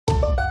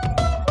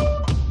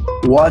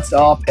What's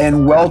up,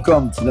 and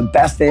welcome to the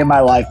Best Day of My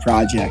Life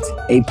Project,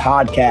 a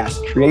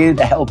podcast created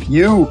to help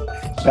you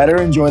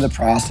better enjoy the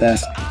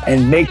process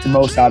and make the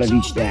most out of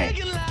each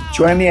day.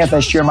 Join me as I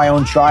share my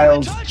own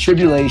trials,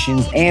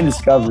 tribulations, and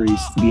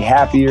discoveries to be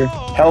happier,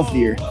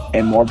 healthier,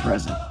 and more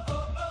present.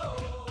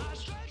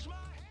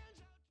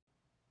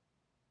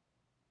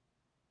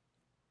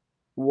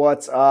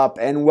 What's up,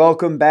 and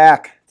welcome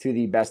back to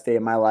the Best Day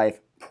of My Life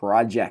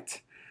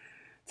Project.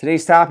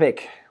 Today's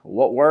topic,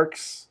 what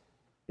works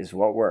is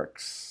what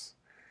works,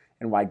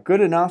 and why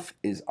good enough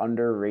is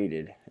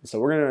underrated. And so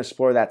we're going to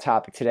explore that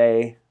topic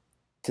today.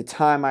 To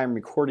time I'm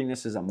recording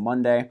this is a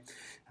Monday.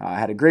 I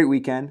had a great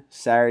weekend,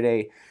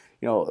 Saturday.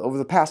 Over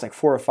the past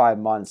 4 or 5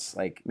 months,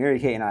 Mary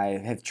Kate and I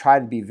have tried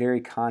to be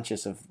very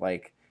conscious of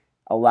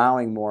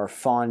allowing more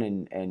fun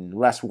and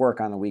less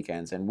work on the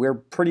weekends. And we're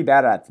pretty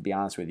bad at it, to be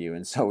honest with you.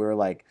 And so we were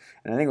and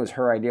I think it was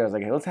her idea. I was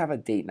like, hey, let's have a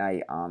date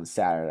night on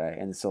Saturday.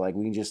 And so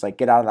we can just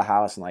get out of the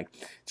house and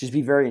just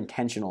be very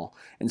intentional.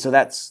 And so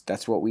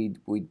that's what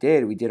we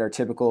did. We did our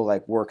typical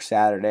work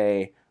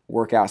Saturday,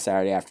 workout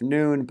Saturday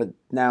afternoon, but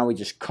now we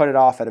just cut it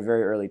off at a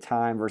very early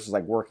time versus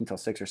working till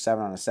 6 or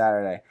 7 on a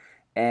Saturday,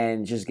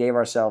 and just gave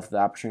ourselves the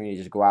opportunity to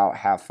just go out,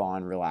 have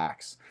fun,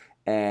 relax.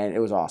 And it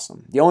was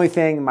awesome.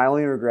 My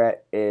only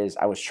regret is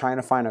I was trying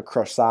to find a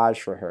corsage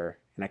for her,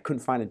 and I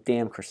couldn't find a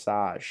damn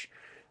corsage.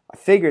 I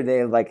figured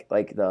they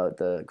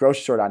the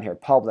grocery store down here,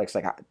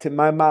 Publix. To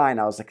my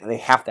mind, I was they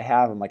have to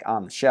have them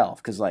on the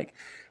shelf because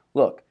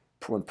look,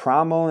 when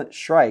prom moment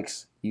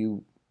strikes,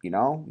 you need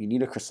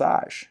a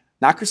corsage,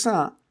 not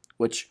croissant,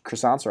 which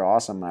croissants are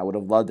awesome. I would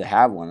have loved to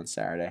have one on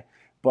Saturday,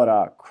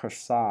 but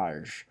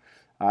corsage.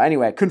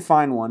 Anyway, I couldn't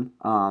find one,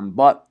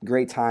 but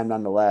great time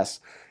nonetheless.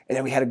 And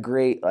then we had a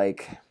great,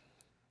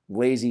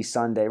 lazy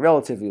Sunday,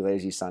 relatively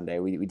lazy Sunday.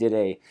 We did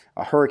a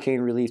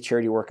hurricane relief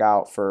charity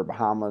workout for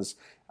Bahamas,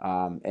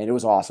 and it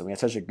was awesome. We had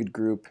such a good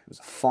group. It was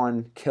a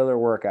fun, killer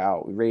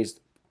workout. We raised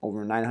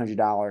over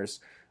 $900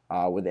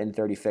 within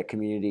 30 Fit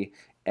community,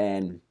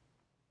 and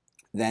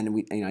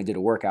then I did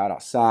a workout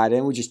outside,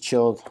 and we just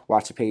chilled,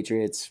 watched the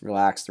Patriots,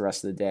 relaxed the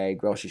rest of the day,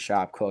 grocery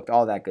shop, cooked,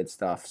 all that good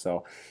stuff.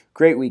 So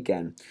great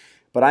weekend.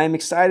 But I am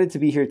excited to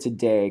be here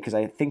today because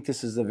I think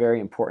this is a very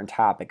important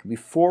topic.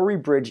 Before we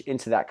bridge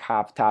into that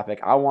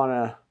topic, I want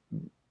to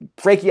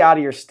break you out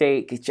of your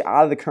state, get you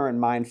out of the current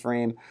mind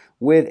frame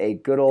with a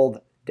good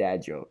old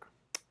dad joke.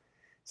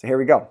 So here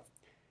we go.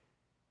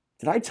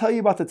 Did I tell you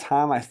about the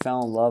time I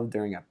fell in love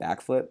during a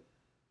backflip?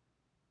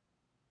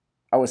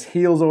 I was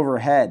heels over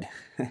head.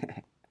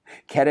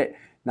 Get it?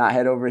 Not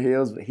head over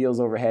heels, but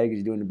heels over head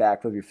because you're doing the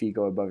backflip, your feet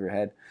go above your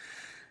head.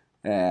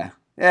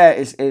 Yeah,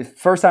 it's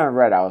first time I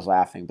read it, I was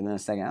laughing, but then the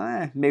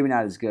second, maybe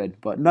not as good,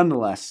 but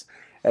nonetheless.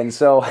 And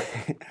so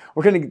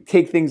we're going to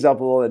take things up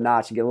a little bit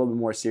notch and get a little bit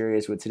more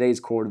serious with today's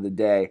quote of the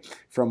day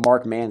from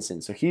Mark Manson.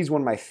 So he's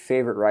one of my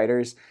favorite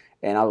writers,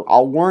 and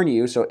I'll warn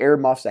you, so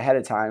earmuffs ahead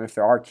of time if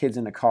there are kids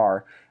in the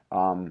car,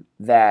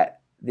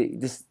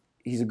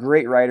 he's a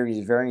great writer.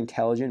 He's very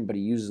intelligent, but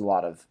he uses a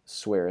lot of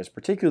swears,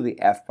 particularly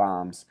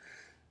F-bombs,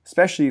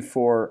 especially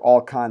for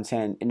all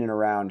content in and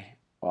around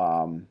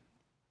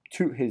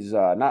to his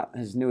not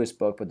his newest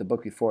book, but the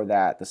book before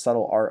that, The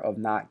Subtle Art of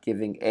Not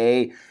Giving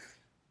a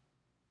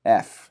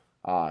F.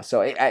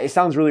 So it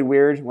sounds really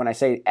weird when I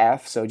say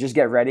F, so just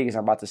get ready because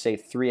I'm about to say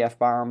 3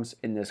 F-bombs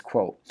in this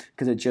quote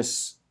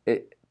because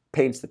it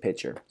paints the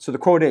picture. So the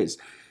quote is,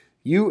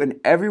 you and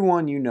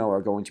everyone you know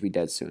are going to be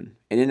dead soon.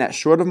 And in that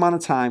short amount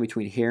of time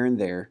between here and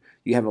there,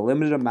 you have a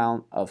limited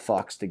amount of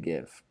fucks to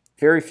give.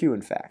 Very few,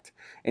 in fact.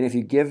 And if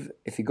you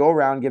go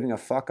around giving a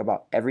fuck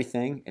about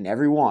everything and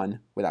everyone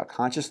without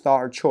conscious thought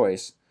or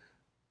choice,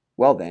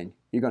 well then,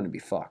 you're going to be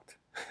fucked.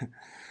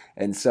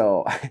 And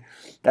so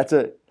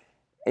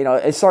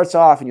it starts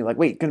off and you're like,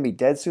 wait, going to be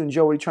dead soon?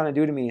 Joe, what are you trying to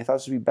do to me? I thought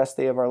this would be Best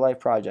Day of Our Life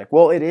Project.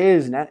 Well, it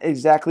is, and that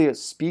exactly what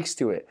speaks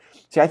to it.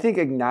 See, I think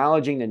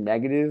acknowledging the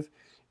negative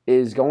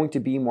is going to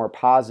be more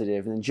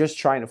positive than just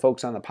trying to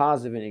focus on the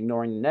positive and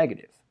ignoring the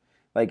negative.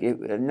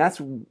 And that's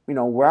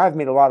where I've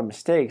made a lot of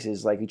mistakes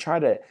is you try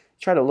to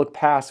look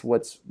past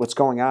what's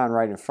going on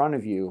right in front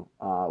of you,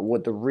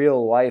 what the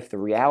real life, the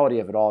reality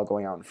of it all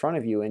going on in front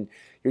of you, and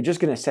you're just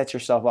going to set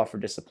yourself up for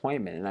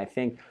disappointment. And I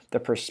think the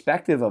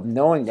perspective of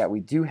knowing that we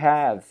do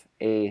have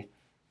a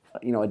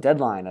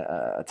deadline,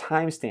 a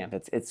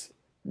timestamp,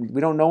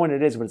 we don't know when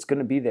it is, but it's going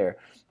to be there.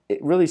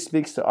 It really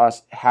speaks to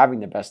us having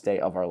the best day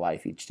of our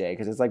life each day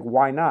because it's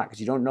why not?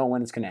 Because you don't know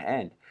when it's going to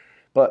end.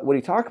 But what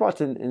he talked about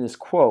in this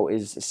quote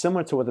is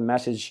similar to the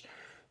message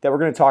that we're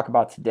going to talk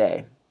about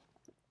today.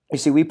 You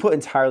see, we put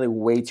entirely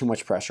way too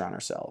much pressure on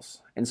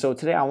ourselves. And so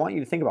today I want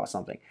you to think about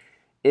something.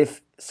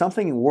 If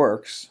something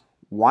works,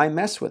 why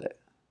mess with it?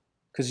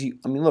 Because,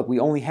 look, we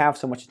only have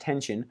so much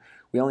attention.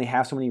 We only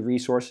have so many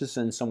resources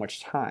and so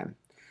much time.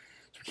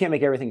 So we can't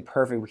make everything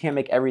perfect. We can't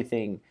make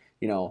everything,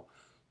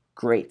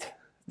 great.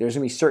 There's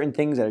going to be certain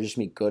things that are just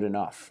going to be good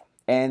enough.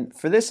 And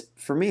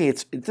for me,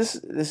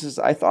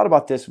 I thought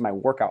about this with my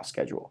workout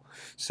schedule.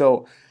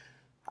 So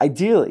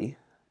ideally,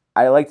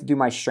 I like to do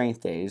my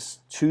strength days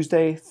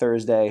Tuesday,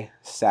 Thursday,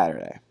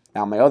 Saturday.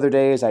 Now, my other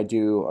days, I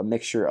do a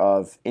mixture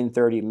of in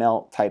 30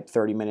 melt type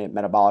 30-minute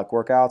metabolic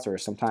workouts, or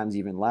sometimes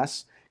even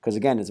less, because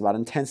again, it's about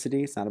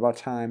intensity, it's not about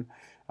time.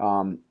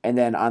 And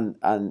then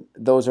on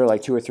those are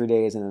like 2 or 3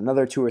 days, and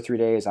another 2 or 3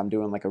 days, I'm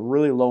doing like a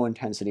really low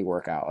intensity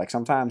workout. Like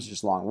sometimes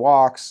just long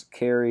walks,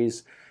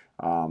 carries.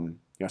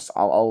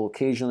 I'll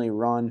occasionally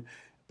run,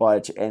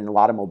 and a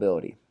lot of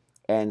mobility.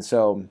 And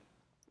so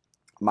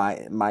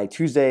my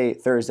Tuesday,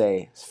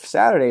 Thursday,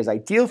 Saturday is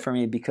ideal for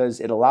me because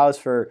it allows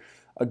for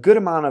a good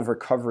amount of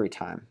recovery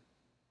time.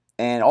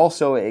 And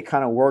also it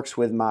kind of works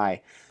with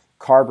my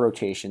carb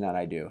rotation that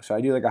I do. So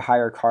I do like a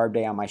higher carb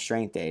day on my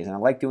strength days, and I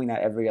like doing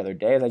that every other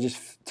day. I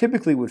just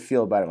typically would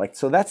feel better.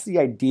 So that's the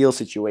ideal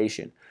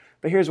situation.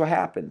 But here's what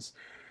happens.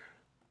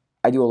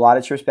 I do a lot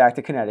of trips back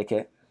to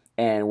Connecticut,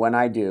 and when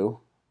I do,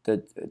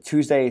 the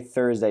Tuesday,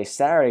 Thursday,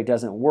 Saturday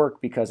doesn't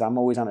work because I'm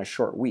always on a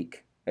short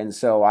week. And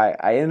so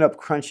I end up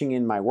crunching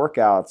in my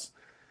workouts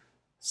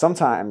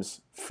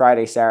sometimes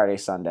Friday, Saturday,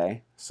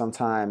 Sunday,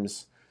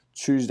 sometimes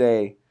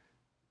Tuesday,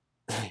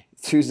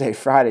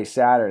 Friday,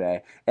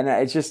 Saturday. And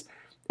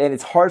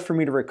it's hard for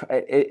me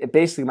to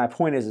basically my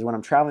point is when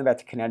I'm traveling back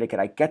to Connecticut,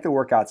 I get the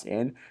workouts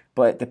in,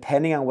 but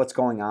depending on what's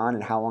going on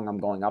and how long I'm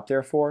going up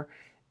there for,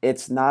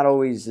 it's not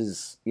always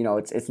as,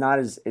 it's not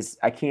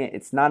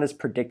as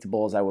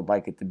predictable as I would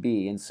like it to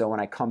be. And so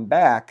when I come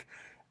back,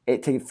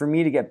 for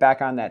me to get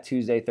back on that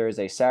Tuesday,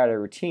 Thursday, Saturday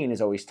routine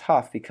is always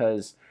tough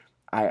because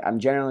I'm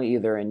generally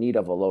either in need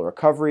of a low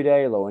recovery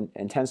day, low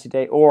intensity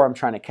day, or I'm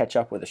trying to catch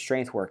up with a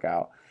strength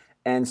workout.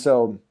 And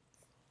so,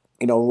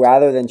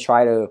 rather than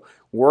try to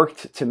work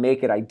to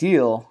make it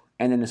ideal,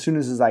 and then as soon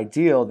as it's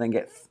ideal, then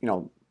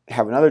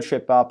have another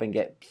trip up and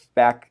get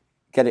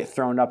it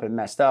thrown up and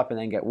messed up, and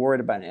then get worried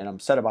about it and I'm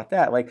upset about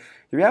that. Like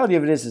the reality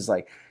of it is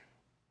like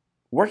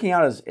working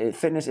out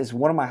fitness is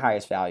one of my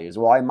highest values.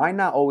 While I might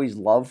not always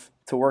love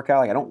to work out,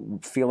 like I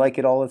don't feel like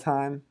it all the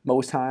time.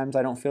 Most times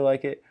I don't feel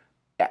like it.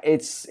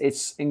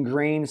 It's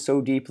ingrained so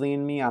deeply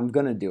in me. I'm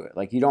gonna do it.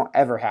 Like you don't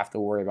ever have to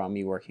worry about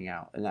me working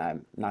out, and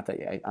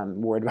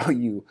I'm worried about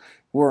you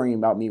worrying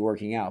about me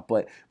working out.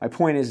 But my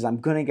point is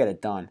I'm gonna get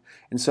it done,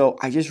 and so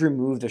I just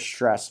remove the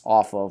stress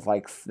off of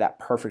like that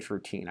perfect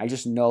routine. I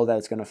just know that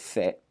it's gonna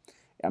fit.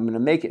 I'm gonna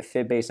make it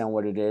fit based on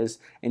what it is,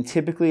 and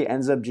typically it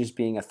ends up just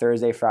being a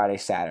Thursday, Friday,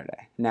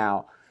 Saturday.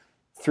 Now,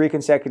 3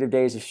 consecutive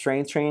days of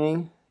strength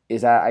training,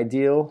 is that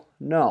ideal?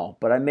 No,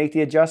 but I make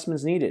the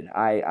adjustments needed.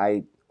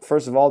 I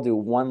first of all do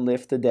 1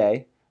 lift a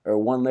day, or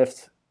 1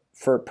 lift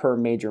per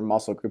major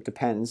muscle group,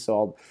 depends.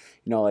 So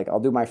I'll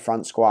do my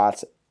front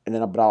squats, and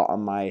then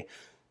on my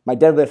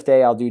deadlift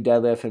day I'll do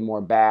deadlift and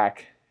more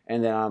back,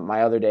 and then on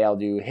my other day I'll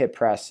do hip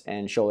press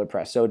and shoulder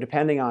press. So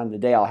depending on the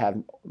day I'll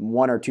have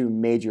 1 or 2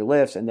 major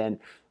lifts and then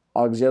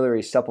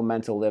auxiliary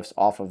supplemental lifts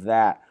off of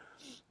that.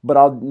 But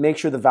I'll make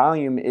sure the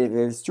volume, if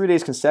it's 3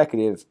 days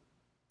consecutive,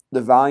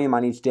 the volume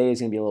on each day is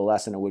going to be a little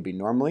less than it would be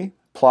normally.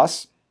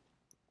 Plus,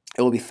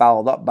 it will be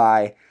followed up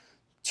by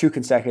 2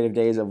 consecutive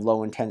days of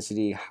low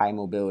intensity, high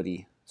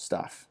mobility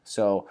stuff.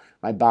 So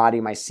my body,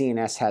 my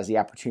CNS has the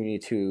opportunity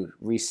to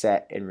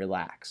reset and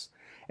relax.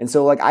 And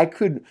so like I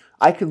could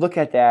look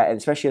at that, and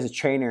especially as a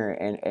trainer,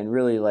 and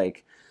really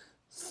like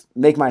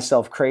make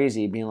myself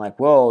crazy, being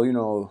like, well,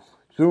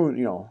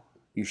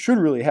 you should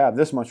really have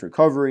this much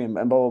recovery and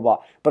blah, blah, blah.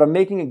 But I'm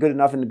making it good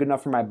enough and good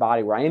enough for my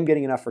body where I am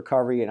getting enough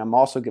recovery, and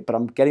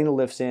I'm getting the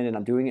lifts in, and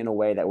I'm doing it in a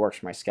way that works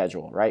for my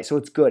schedule, right? So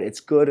it's good.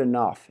 It's good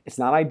enough. It's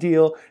not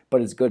ideal,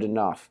 but it's good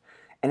enough.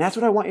 And that's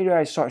what I want you to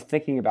guys start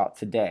thinking about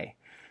today,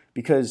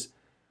 because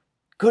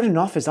good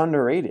enough is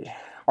underrated.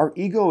 Our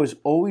ego is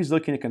always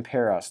looking to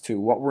compare us to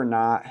what we're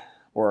not,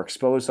 or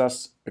expose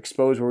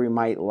where we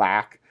might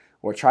lack,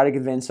 or try to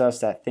convince us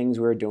that things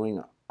we're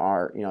doing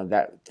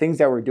that things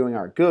that we're doing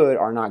are good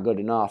are not good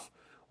enough,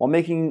 while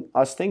making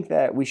us think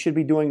that we should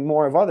be doing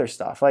more of other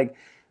stuff. Like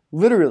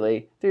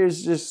literally,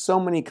 there's just so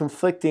many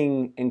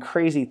conflicting and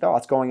crazy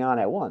thoughts going on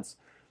at once.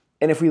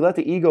 And if we let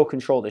the ego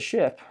control the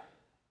ship,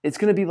 it's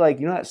going to be like,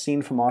 that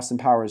scene from Austin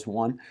Powers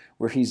 1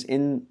 where he's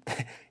in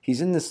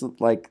this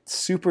like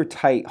super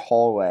tight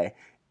hallway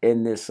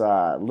in this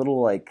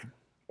little, like,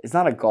 it's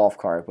not a golf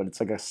cart, but it's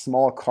like a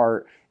small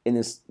cart in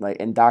this, like,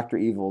 in Dr.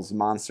 Evil's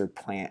monster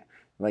plant.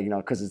 Like,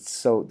 because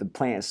the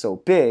plant is so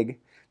big,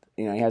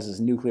 he has this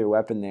nuclear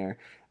weapon there,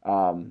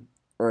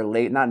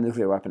 not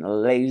nuclear weapon, a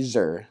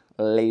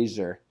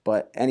laser.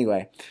 But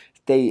anyway,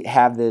 they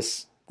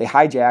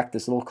hijack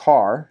this little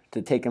car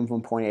to take him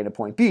from point A to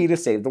point B to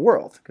save the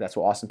world. That's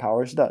what Austin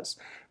Powers does.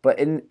 But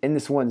in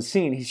this one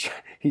scene,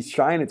 he's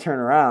trying to turn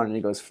around, and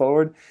he goes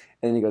forward,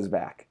 and then he goes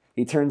back.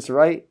 He turns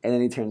right, and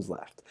then he turns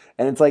left.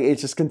 And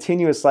it's just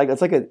continuous cycle.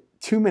 It's like a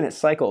 2-minute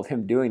cycle of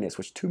him doing this,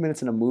 which 2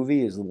 minutes in a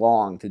movie is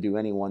long to do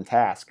any one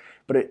task.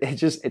 But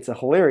it's a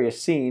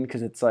hilarious scene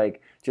because it's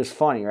like just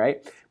funny,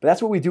 right? But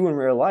that's what we do in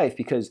real life,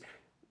 because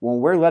when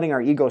we're letting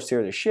our ego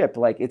steer the ship,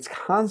 like it's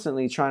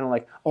constantly trying to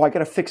like, oh, I got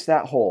to fix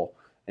that hole.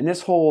 And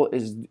this hole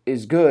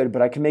is good,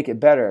 but I can make it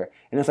better.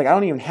 And it's like I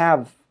don't even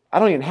have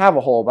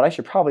a hole, but I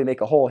should probably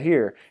make a hole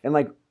here. And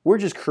like We're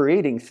just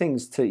creating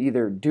things to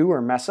either do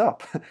or mess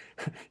up.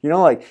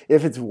 Like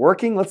if it's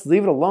working, let's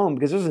leave it alone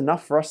because there's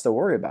enough for us to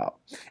worry about.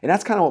 And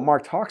that's kind of what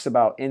Mark talks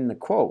about in the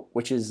quote,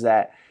 which is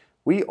that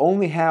we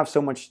only have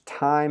so much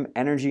time,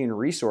 energy, and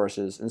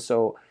resources. And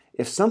so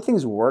if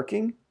something's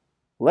working,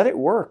 let it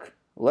work.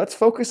 Let's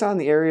focus on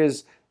the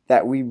areas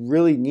that we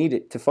really need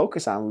it to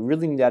focus on. We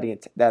really need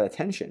that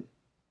attention.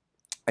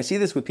 I see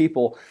this with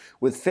people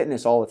with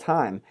fitness all the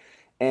time.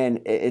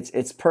 And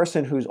it's a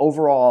person who's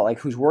overall, like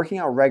who's working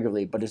out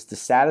regularly, but is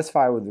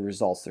dissatisfied with the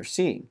results they're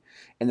seeing.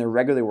 And they're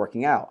regularly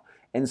working out.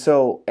 And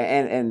so,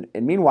 and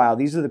meanwhile,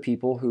 these are the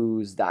people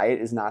whose diet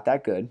is not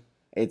that good.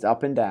 It's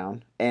up and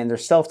down. And their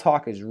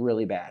self-talk is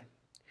really bad.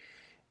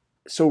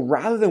 So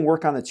rather than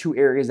work on the two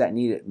areas that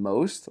need it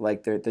most,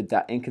 like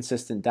the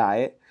inconsistent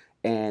diet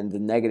and the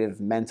negative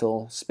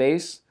mental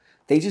space,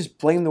 they just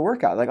blame the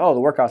workout. Like, oh, the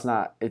workout's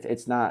not,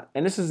 it's not,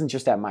 and this isn't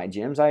just at my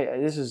gyms. I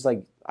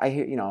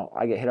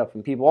get hit up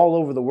from people all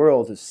over the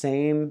world, the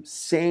same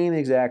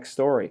exact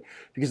story,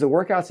 because the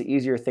workout's the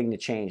easier thing to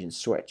change and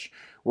switch.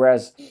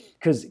 Whereas,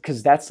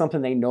 because that's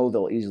something they know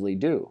they'll easily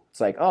do.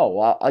 It's like, oh,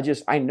 well,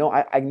 I know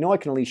I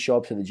can at least show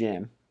up to the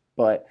gym,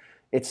 but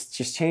it's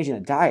just changing the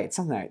diet.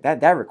 Something like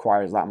that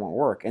requires a lot more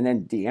work. And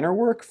then the inner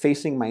work,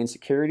 facing my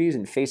insecurities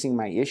and facing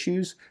my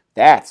issues,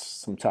 that's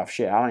some tough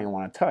shit I don't even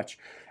want to touch.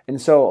 And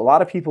so a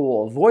lot of people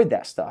will avoid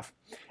that stuff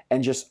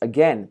and just,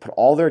 again, put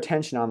all their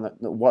attention on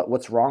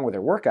what's wrong with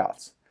their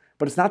workouts.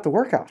 But it's not the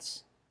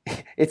workouts.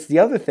 It's the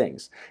other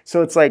things.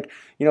 So it's like,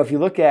 if you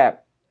look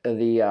at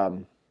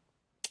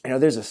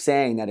there's a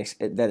saying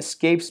that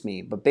escapes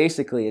me, but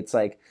basically it's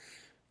like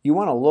you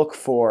want to look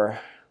for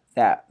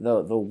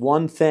the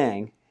one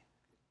thing,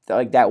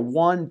 like that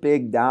one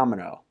big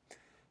domino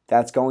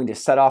that's going to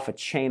set off a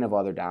chain of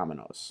other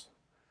dominoes.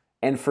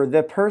 And for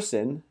the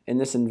person in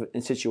this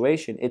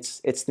situation,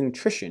 it's the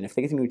nutrition. If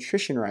they get the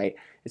nutrition right,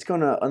 it's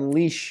going to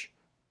unleash,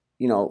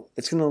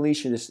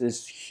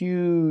 this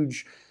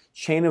huge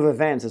chain of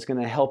events that's going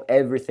to help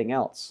everything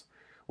else.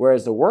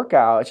 Whereas the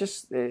workout,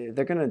 it's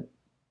going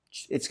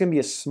to be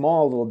a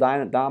small little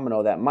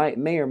domino that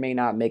may or may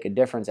not make a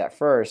difference at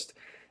first,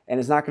 and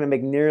it's not going to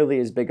make nearly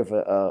as big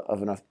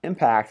of enough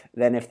impact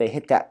than if they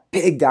hit that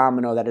big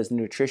domino that is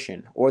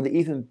nutrition, or the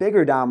even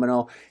bigger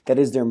domino that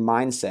is their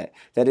mindset,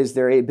 that is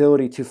their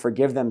ability to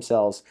forgive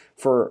themselves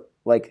for,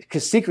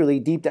 because secretly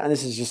deep down,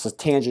 this is just a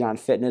tangent on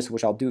fitness,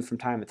 which I'll do from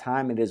time to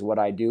time. It is what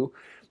I do.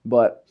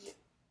 But,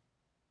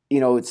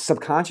 it's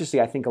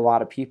subconsciously, I think a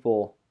lot of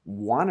people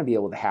want to be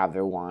able to have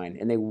their wine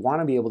and they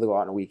want to be able to go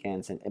out on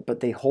weekends,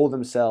 but they hold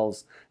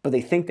themselves, but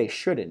they think they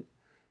shouldn't.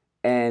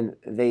 And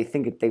they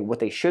think what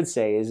they should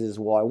say is,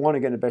 well, I want to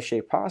get in the best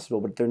shape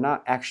possible, but it's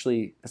not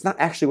actually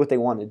what they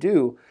want to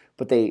do,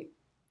 but they,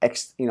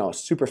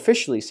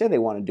 superficially say they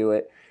want to do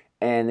it,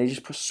 and they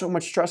just put so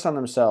much stress on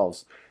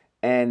themselves,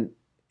 and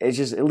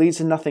it leads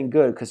to nothing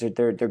good, because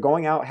they're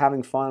going out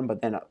having fun,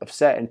 but then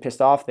upset and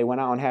pissed off they went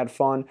out and had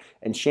fun,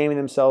 and shaming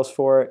themselves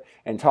for it,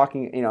 and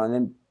talking, and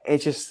then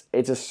it's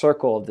a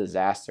circle of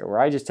disaster where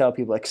I just tell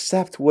people,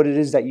 accept what it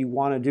is that you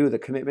want to do, the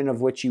commitment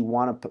of which you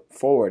want to put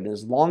forward. And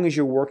as long as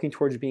you're working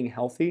towards being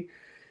healthy,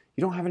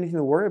 you don't have anything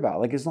to worry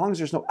about. As long as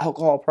there's no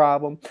alcohol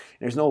problem, and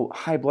there's no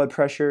high blood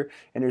pressure,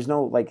 and there's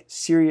no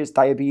serious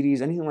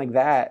diabetes, anything like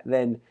that,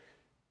 then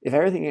if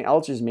everything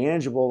else is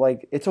manageable,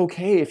 it's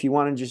okay if you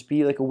want to just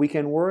be a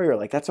weekend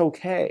warrior, that's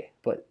okay.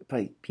 But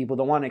people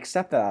don't want to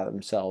accept that out of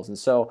themselves. And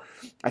so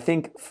I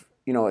think,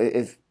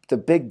 if the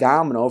big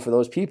domino for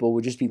those people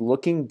would just be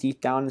looking deep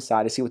down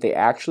inside to see what they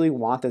actually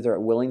want that they're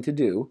willing to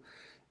do,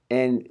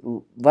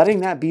 and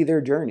letting that be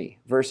their journey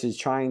versus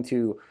trying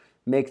to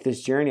make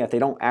this journey that they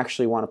don't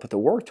actually want to put the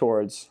work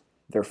towards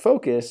their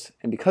focus.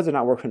 And because they're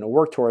not working to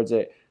work towards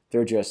it,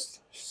 they're just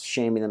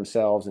shaming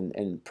themselves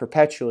and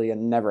perpetually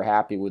and never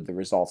happy with the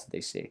results that they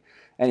see.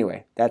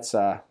 Anyway, that's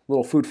a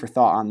little food for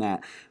thought on that.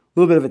 A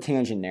little bit of a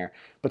tangent there.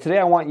 But today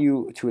I want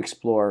you to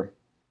explore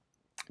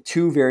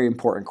two very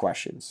important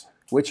questions,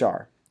 which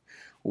are,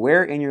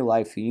 where in your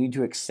life do you need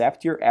to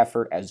accept your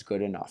effort as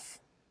good enough?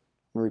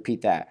 I'm going to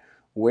repeat that.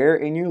 Where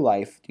in your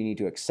life do you need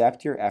to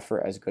accept your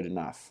effort as good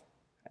enough?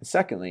 And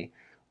secondly,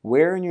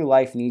 where in your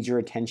life needs your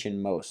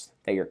attention most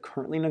that you're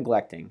currently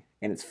neglecting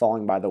and it's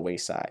falling by the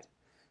wayside?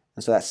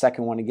 And so that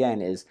second one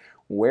again is,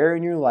 where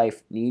in your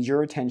life needs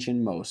your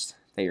attention most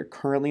that you're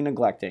currently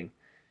neglecting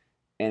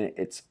and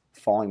it's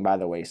falling by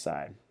the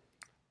wayside?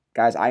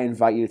 Guys, I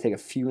invite you to take a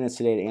few minutes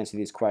today to answer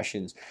these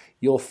questions.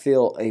 You'll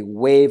feel a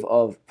wave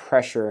of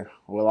pressure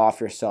roll off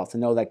yourself to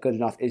know that good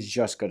enough is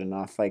just good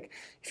enough.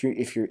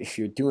 If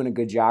you're doing a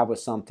good job with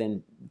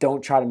something,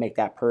 don't try to make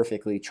that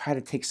perfectly. Try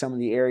to take some of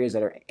the areas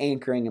that are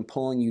anchoring and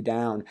pulling you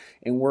down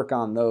and work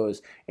on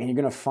those. And you're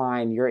gonna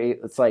find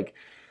it's like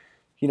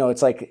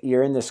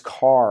you're in this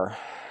car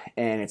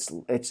and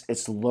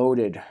it's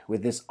loaded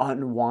with this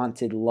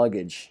unwanted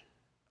luggage,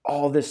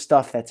 all this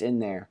stuff that's in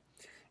there.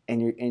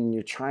 And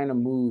you're trying to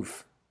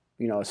move,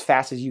 as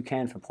fast as you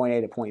can from point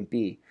A to point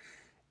B,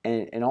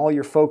 and all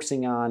you're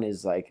focusing on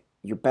is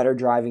your better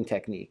driving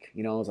technique.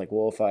 It's like,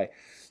 well,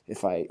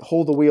 if I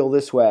hold the wheel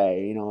this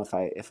way,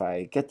 if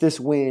I get this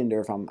wind, or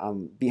if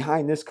I'm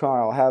behind this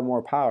car, I'll have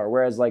more power.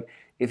 Whereas like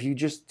if you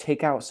just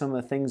take out some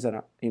of the things that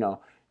are,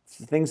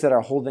 things that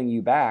are holding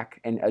you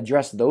back and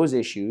address those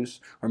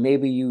issues, or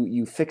maybe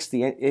you fix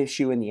the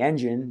issue in the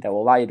engine that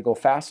will allow you to go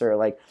faster,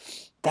 like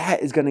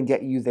that is going to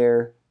get you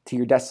there to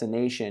your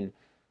destination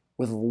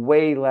with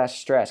way less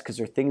stress, because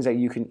they're things that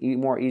you can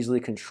more easily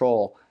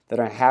control that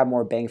are going to have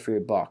more bang for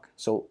your buck.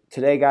 So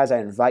today, guys, I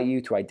invite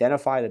you to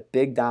identify the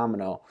big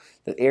domino,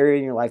 the area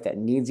in your life that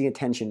needs the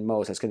attention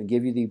most, that's going to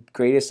give you the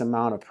greatest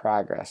amount of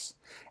progress.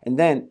 And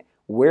then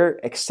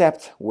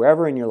accept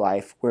wherever in your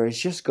life where it's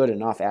just good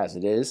enough as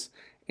it is,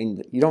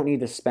 and you don't need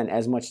to spend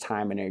as much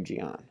time and energy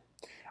on.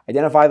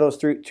 Identify those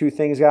two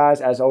things,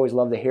 guys. As always,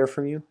 love to hear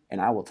from you,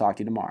 and I will talk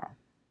to you tomorrow.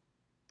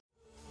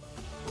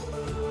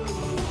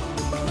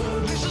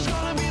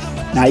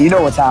 Now you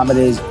know what time it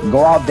is.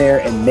 Go out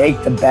there and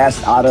make the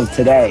best out of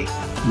today.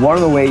 One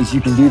of the ways you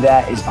can do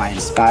that is by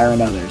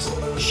inspiring others.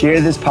 Share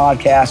this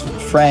podcast with a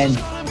friend,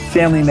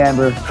 family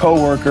member,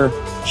 coworker,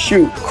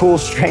 cool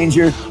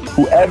stranger,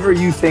 whoever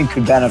you think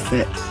could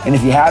benefit. And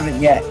if you haven't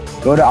yet,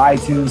 go to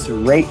iTunes to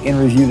rate and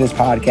review this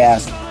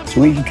podcast so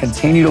we can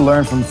continue to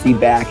learn from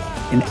feedback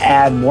and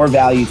add more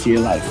value to your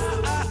life.